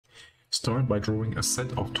Start by drawing a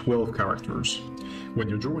set of 12 characters. When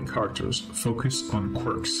you're drawing characters, focus on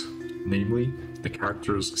quirks, namely the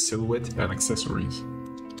character's silhouette and accessories.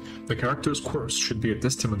 The character's quirks should be a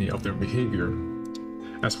testimony of their behavior,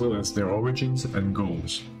 as well as their origins and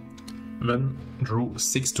goals. Then, draw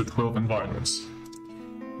 6 to 12 environments.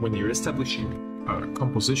 When you're establishing a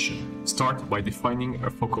composition, start by defining a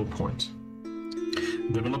focal point.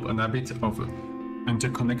 Develop an habit of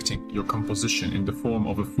interconnecting your composition in the form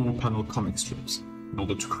of a 4-panel comic strips in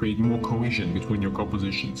order to create more cohesion between your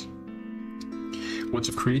compositions. Once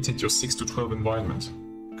you've created your 6 to 12 environment,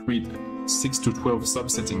 create 6 to 12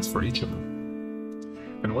 subsettings for each of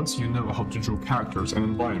them. And once you know how to draw characters and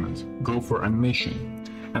environment, go for animation.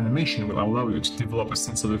 Animation will allow you to develop a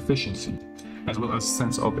sense of efficiency, as well as a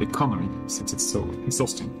sense of economy, since it's so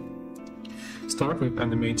exhausting. Start with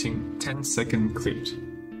animating 10-second clips.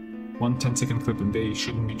 One 10-second clip a day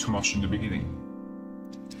shouldn't be too much in the beginning.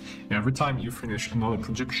 And every time you finish another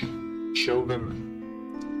projection, show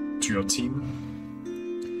them to your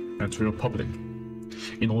team and to your public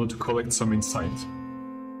in order to collect some insight.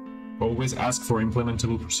 Always ask for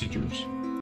implementable procedures.